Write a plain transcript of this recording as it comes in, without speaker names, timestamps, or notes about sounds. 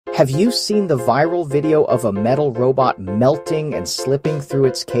Have you seen the viral video of a metal robot melting and slipping through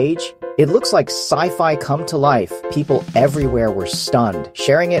its cage? It looks like sci-fi come to life. People everywhere were stunned,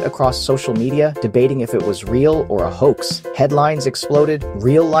 sharing it across social media, debating if it was real or a hoax. Headlines exploded,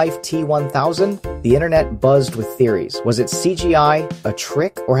 real-life T-1000? The internet buzzed with theories. Was it CGI, a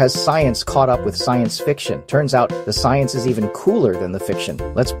trick, or has science caught up with science fiction? Turns out the science is even cooler than the fiction.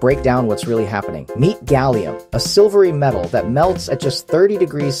 Let's break down what's really happening. Meet gallium, a silvery metal that melts at just 30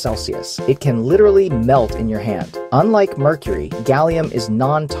 degrees Celsius. It can literally melt in your hand. Unlike mercury, gallium is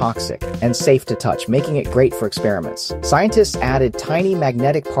non-toxic and safe to touch, making it great for experiments. Scientists added tiny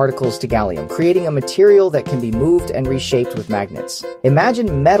magnetic particles to gallium, creating a material that can be moved and reshaped with magnets.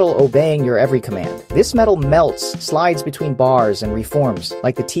 Imagine metal obeying your every command. This metal melts, slides between bars, and reforms,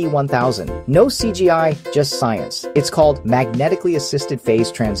 like the T-1000. No CGI, just science. It's called magnetically assisted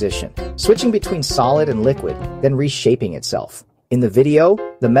phase transition, switching between solid and liquid, then reshaping itself. In the video,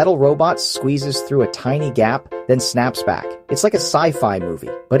 the metal robot squeezes through a tiny gap, then snaps back. It's like a sci-fi movie,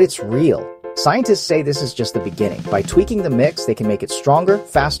 but it's real. Scientists say this is just the beginning. By tweaking the mix, they can make it stronger,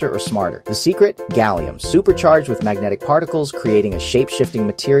 faster, or smarter. The secret? Gallium, supercharged with magnetic particles, creating a shape-shifting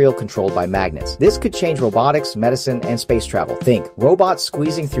material controlled by magnets. This could change robotics, medicine, and space travel. Think, robots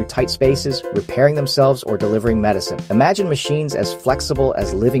squeezing through tight spaces, repairing themselves, or delivering medicine. Imagine machines as flexible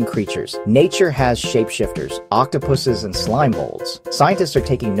as living creatures. Nature has shapeshifters, octopuses, and slime molds. Scientists are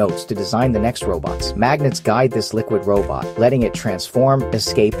taking notes to design the next robots. Magnets guide this liquid robot, letting it transform,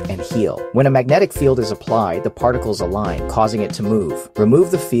 escape, and heal. When a magnetic field is applied, the particles align, causing it to move.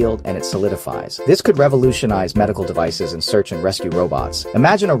 Remove the field and it solidifies. This could revolutionize medical devices and search and rescue robots.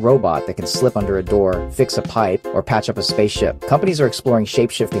 Imagine a robot that can slip under a door, fix a pipe, or patch up a spaceship. Companies are exploring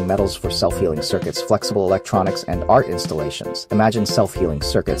shape-shifting metals for self-healing circuits, flexible electronics, and art installations. Imagine self-healing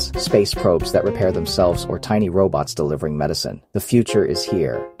circuits, space probes that repair themselves, or tiny robots delivering medicine. The future is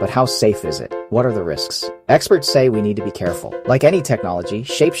here, but how safe is it? What are the risks? Experts say we need to be careful. Like any technology,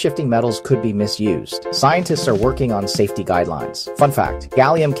 shape-shifting metals could be misused. Scientists are working on safety guidelines. Fun fact,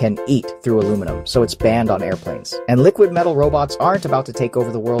 gallium can eat through aluminum, so it's banned on airplanes. And liquid metal robots aren't about to take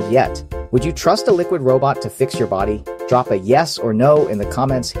over the world yet. Would you trust a liquid robot to fix your body? Drop a yes or no in the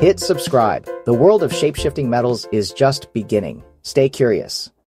comments, hit subscribe. The world of shape-shifting metals is just beginning. Stay curious.